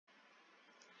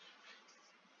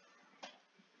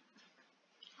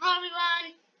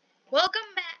Welcome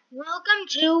back. Welcome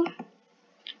to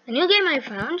a new game I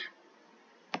found.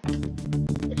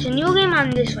 It's a new game on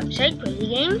this website, Crazy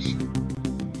Games.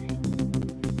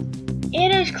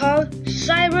 It is called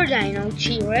CyberDino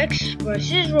T-Rex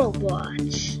versus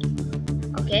Robots.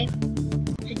 Okay,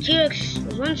 so T-Rex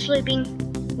was once sleeping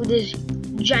with his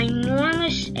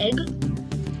ginormous egg.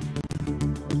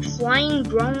 Flying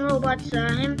drone robots saw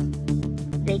him.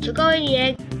 They took away the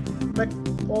egg, but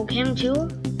woke him too.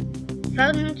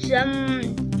 Found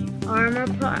some armor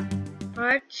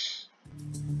parts.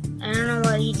 I don't know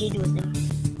what he did with them.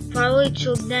 Probably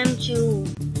took them to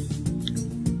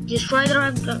destroy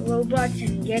the robots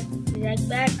and get the egg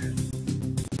back.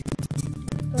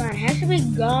 Come on, it has to be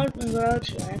Golden Girl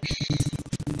T-Rex.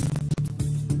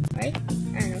 Right?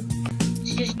 I don't know.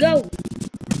 Let's just go.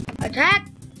 Attack!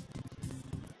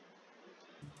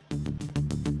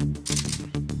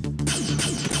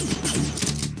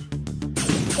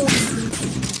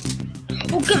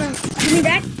 Oh, come on. Give me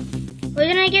that. Where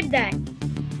did I get that?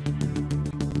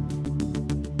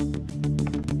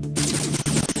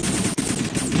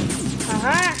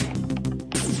 Aha!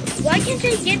 Why can't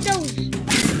I get those?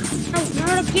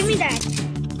 No, give me that.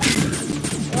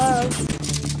 Whoa.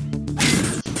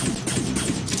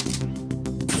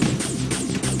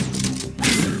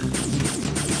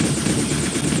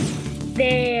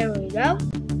 There we go.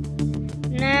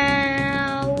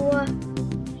 Now,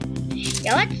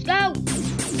 yeah, let's go.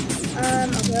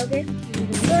 Okay.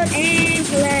 Good and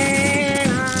play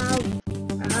out.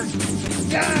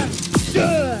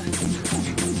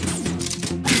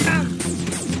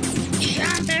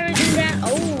 Shot everything that.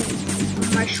 Oh,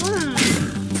 mushroom.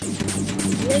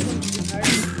 Really going to be hard.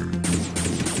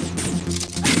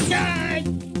 Die.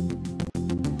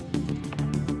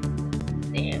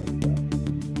 There we go.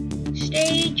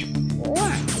 Stage 4.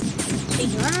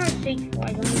 Stage 1 or stage 4? I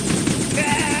don't know.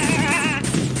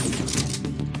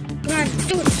 Come on,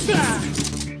 do it.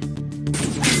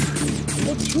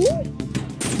 Oh, 2?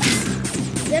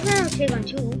 Definitely take on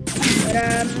 2.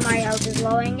 But my health is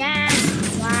low again.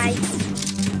 Why?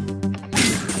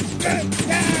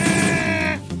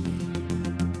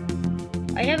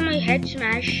 I have my head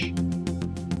smash.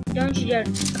 Don't you dare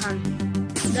come.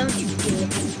 Don't you dare.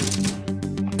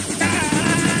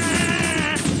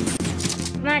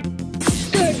 Come on.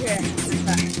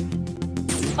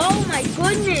 Oh my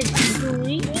goodness.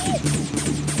 Please.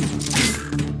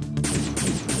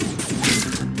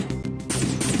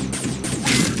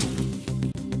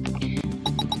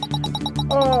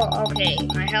 Oh, okay.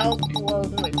 My health will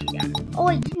way down. Oh,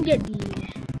 I didn't get these.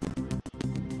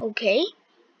 Okay.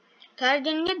 Thought I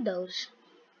didn't get those.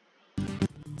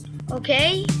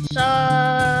 Okay,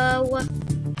 so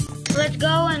let's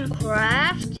go and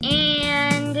craft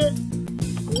and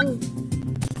ooh.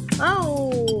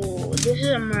 Oh, this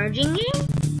is a merging game?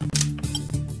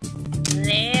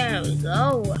 There we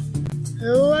go.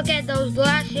 Look at those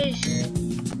glasses.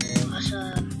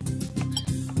 Awesome.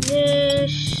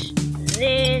 This,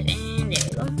 and there we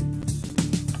go.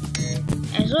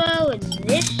 As well with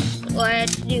this,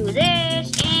 let's do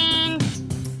this, and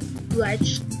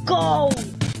let's go.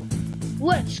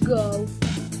 Let's go.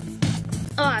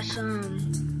 Awesome.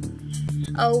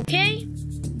 Okay.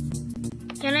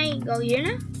 Can I go here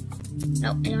now? No,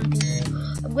 I don't think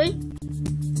so. Upgrade?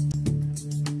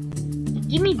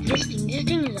 Give me this thing. This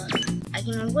thing is awesome. I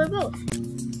can upgrade both.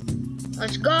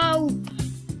 Let's go.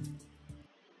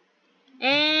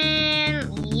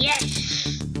 And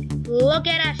yes! Look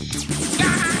at us!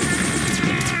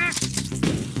 Ah!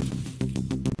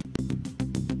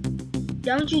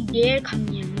 Don't you dare come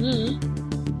near me.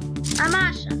 I'm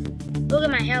awesome. Look at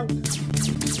my health.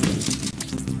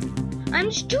 I'm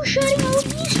just two-shotting all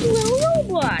these little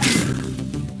robots.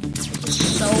 This is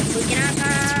so freaking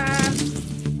awesome.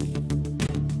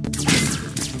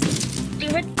 Do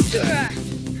it.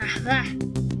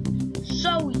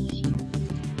 So easy.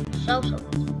 So easy.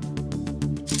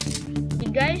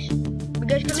 You guys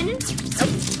coming in?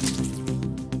 Nope.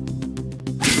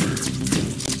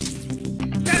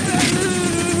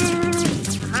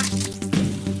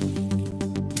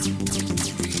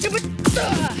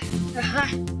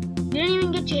 Didn't even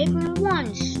get to hit me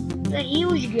once. That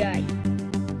huge guy.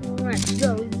 Let's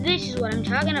go. This is what I'm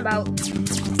talking about.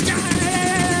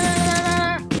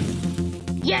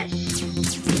 Yes!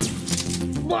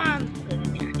 One.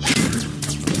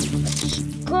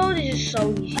 Oh, this is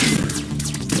so easy.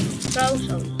 So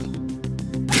easy.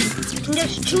 We can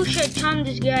just two-shot charm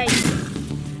this guy.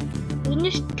 We can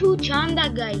just two-charm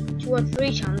that guy. 2 or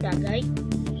 3 charm that guy.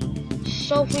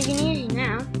 So freaking easy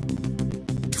now.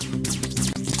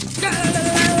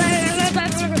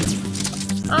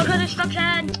 Oh, good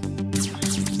destruction!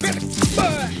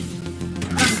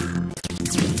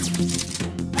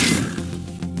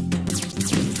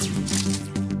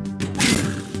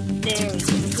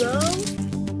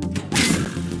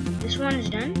 one is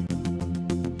done.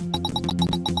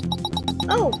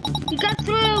 Oh, we got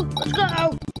through. Let's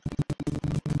go.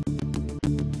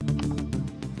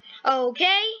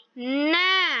 Okay,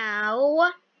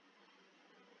 now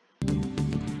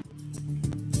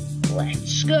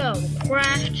let's go.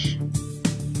 Craft.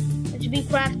 Let's be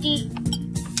crafty.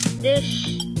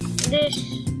 This.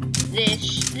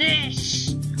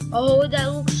 Oh,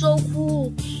 that looks so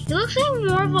cool. It looks like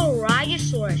more of a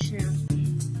Rhinoceros now.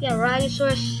 Yeah,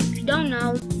 Rhinoceros. If you don't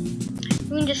know, you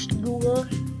can just Google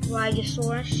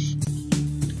Rhinoceros.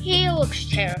 He looks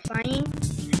terrifying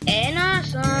and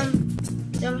awesome.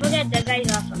 Don't forget that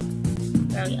guy's awesome.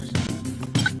 Very awesome.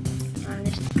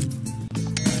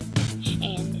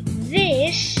 And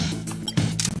this,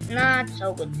 not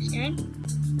so good this time.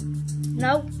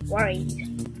 No worries.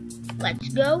 Let's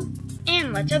go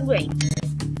and let's upgrade.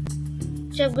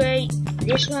 Let's upgrade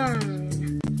this one.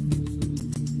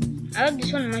 I like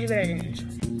this one much better than this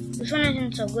one. This one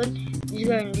isn't so good. This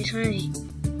one is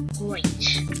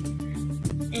great.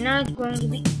 And now it's going to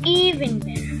be even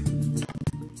better.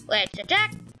 Let's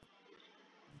attack!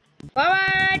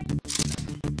 Forward!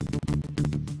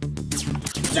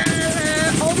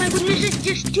 Oh my goodness, it's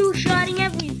just two-shotting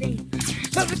everything.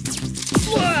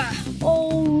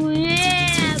 Oh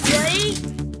yeah, buddy!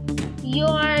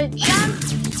 You're chomped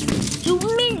to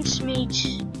mincemeat.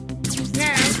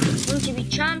 Now, going to be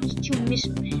chomped to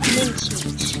mincemeat.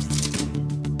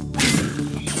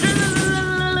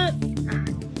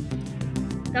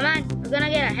 Come on, we're gonna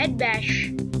get a head bash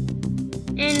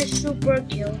and a super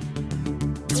kill.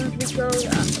 Going to be going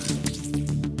awesome.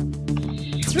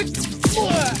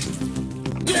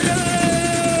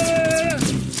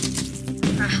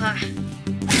 Aha!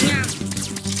 Now,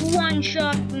 one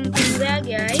shot into that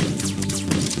guy.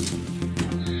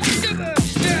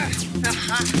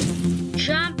 Aha!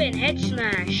 Jump and head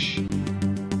smash.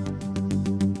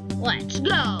 Let's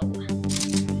go.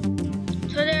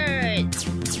 So there are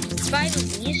 5 of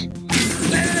these.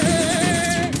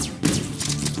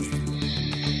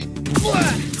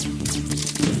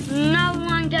 No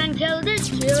one can kill this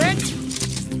turret.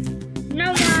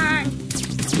 No one.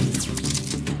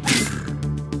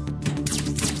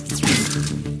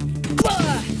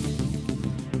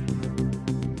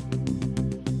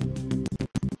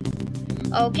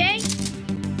 Okay.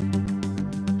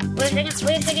 Wait a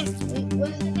second. I'm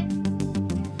going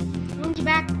to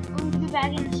be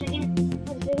back in a second.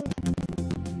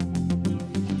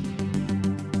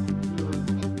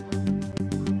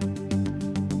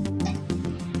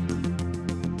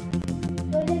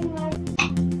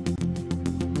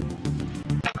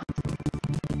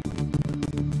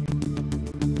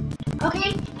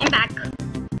 Okay, I'm back.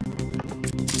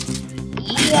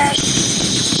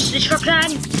 Yes!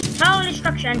 Destruction! Total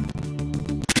destruction!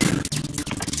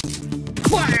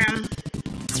 Wham!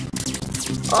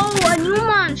 Oh, a new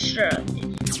monster!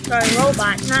 Sorry,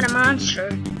 robot, not a monster.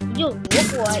 You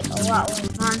look like a lot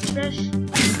like monsters.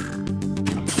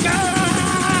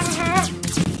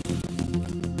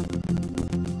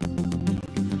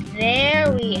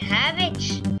 There we have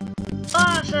it!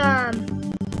 Awesome!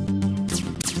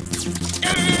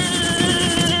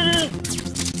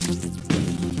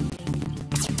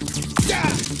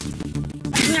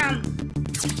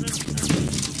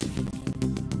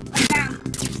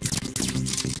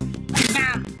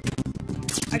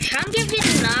 I can't give it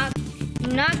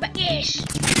enough, but yes.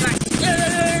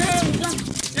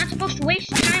 Not supposed to waste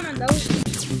time on those.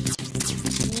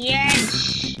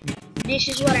 Yes, this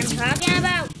is what I'm talking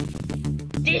about.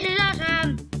 This is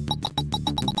awesome.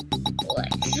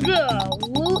 Let's go.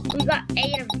 We got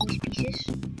 8 of these pieces.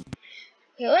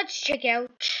 Okay, let's check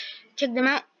them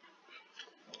out.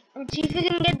 Let's see if we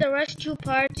can get the rest 2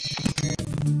 parts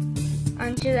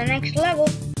onto the next level.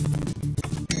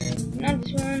 Not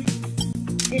this one.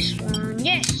 This one,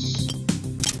 yes.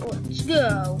 Let's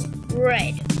go.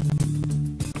 Red.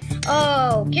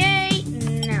 Okay,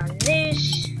 now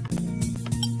this,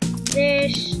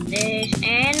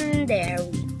 and there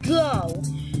we go.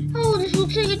 Oh, this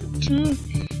looks like a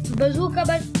bazooka,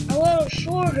 but a little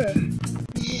shorter.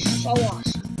 This is so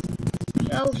awesome.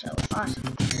 So awesome.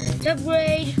 Let's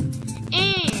upgrade,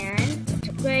 and let's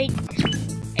upgrade,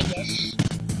 I guess.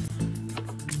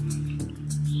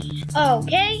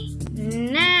 Okay.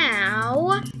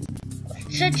 Now,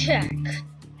 let's attack.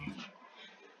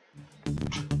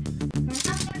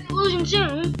 Losing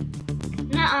soon.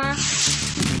 Nuh-uh.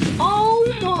 Oh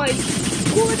my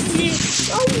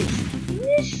goodness. Oh,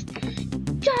 this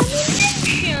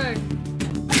domination.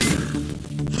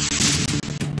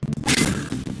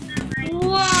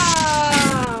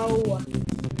 Wow.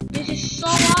 This is so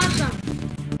awesome.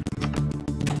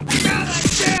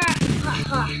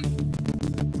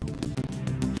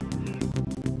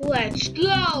 Let's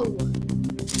go!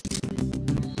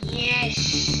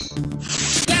 Yes!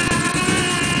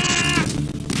 Ah!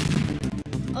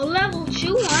 A level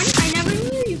 2 one? I never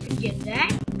knew you could get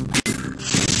that.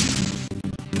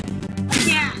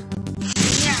 Yeah!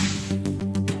 Yeah!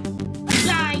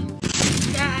 Die!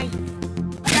 Die!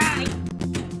 Die!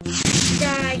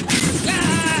 Die!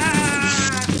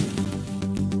 Ah!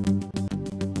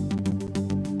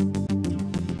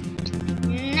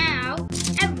 Now,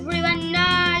 everyone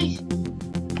dies!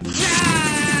 Ah!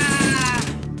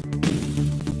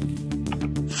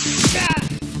 Ah!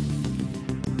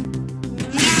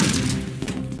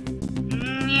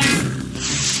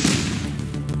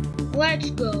 Let's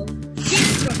go.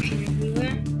 Destruction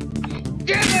everywhere.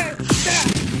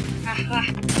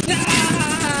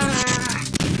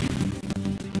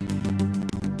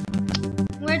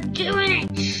 We're doing it.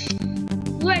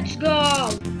 Let's go.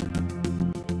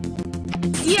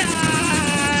 Yeah.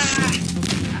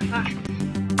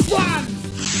 Boom.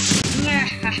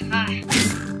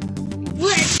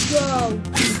 Let's go.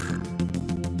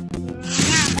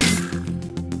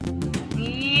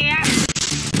 Yeah.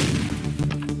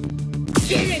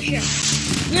 Delicious!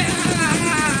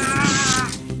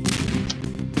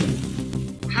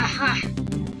 Haha!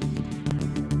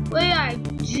 We are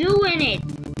doing it!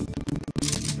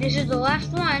 This is the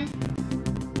last one.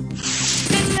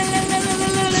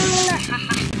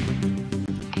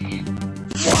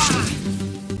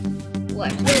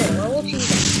 Let's go, level 2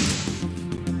 then.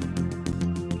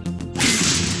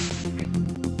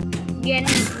 Getting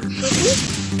tricky?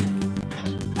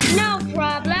 No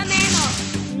problemo!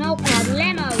 No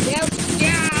problemo, yeah!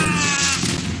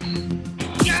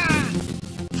 Yeah!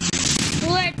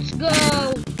 Let's go!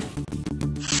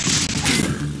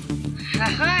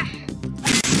 Haha!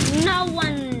 No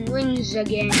one wins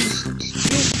against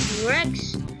Stupid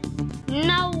Rex.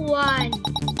 No one!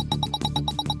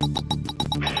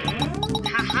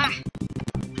 Haha!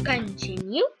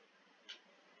 Continue.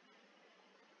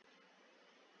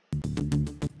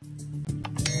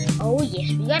 Oh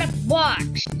yes, we got a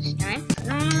box this time.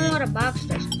 I don't know what a box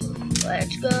does.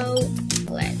 Let's go.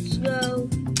 Let's go.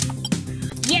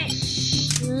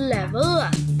 Yes! Level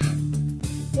up.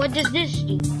 What does this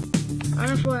do?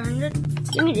 Honor 400?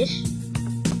 Give me this.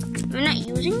 We're not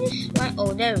using this? Why?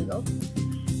 Oh, there we go.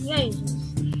 We are using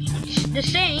this. It's the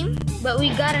same, but we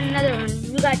got another one.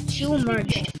 We got 2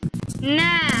 merged.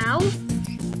 Now,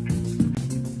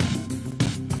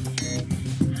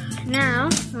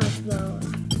 let's go.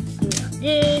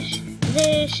 This,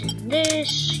 and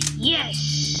this.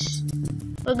 Yes!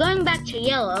 We're going back to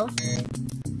yellow.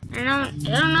 I don't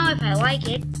know if I like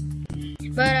it.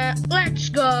 But, let's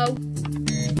go.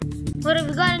 What have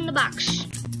we got in the box?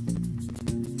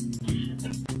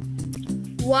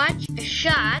 Watch a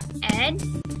shot, ad,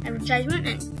 advertisement,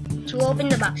 and to open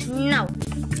the box. No.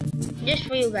 Just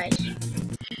for you guys.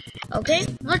 Okay,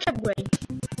 let's upgrade.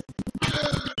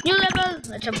 New level,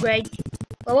 let's upgrade.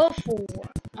 Level 4.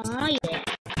 Oh yeah.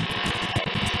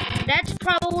 That's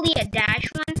probably a dash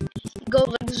one. It goes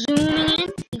like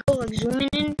zooming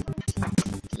in.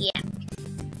 Yeah.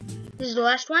 This is the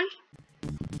last one.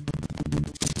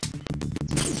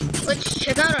 Let's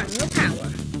check out our new power.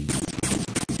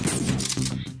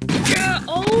 Yeah,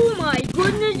 oh my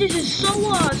goodness, this is so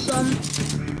awesome.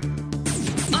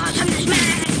 Awesome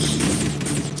smash!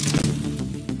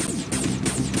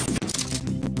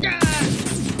 Yeah!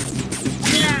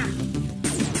 Yeah!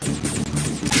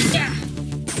 Yeah!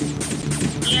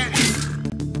 Yeah!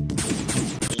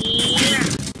 Yeah!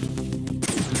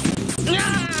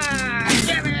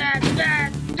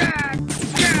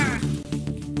 Yeah!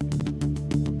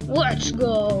 Let's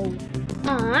go!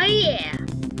 Oh yeah!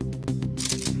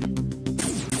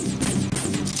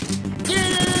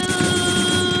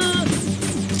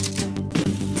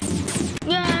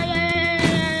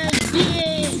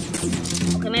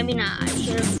 Maybe not. I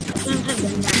shouldn't have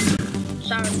done that.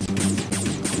 Sorry.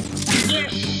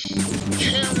 Yes!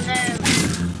 Kill them!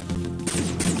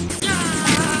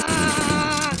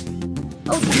 Ah!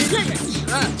 Oh, these guys are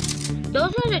tough.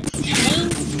 Those are the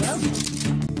chains, bro.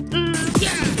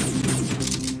 Yeah!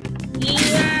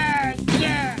 Yeah!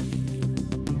 Yeah!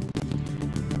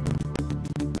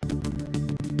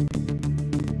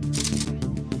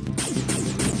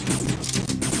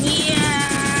 Yeah!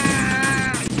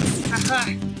 Haha!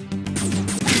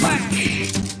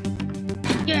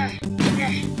 Yeah.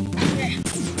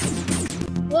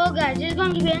 Well guys, this is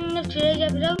going to be the end of today's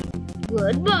episode.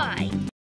 Goodbye.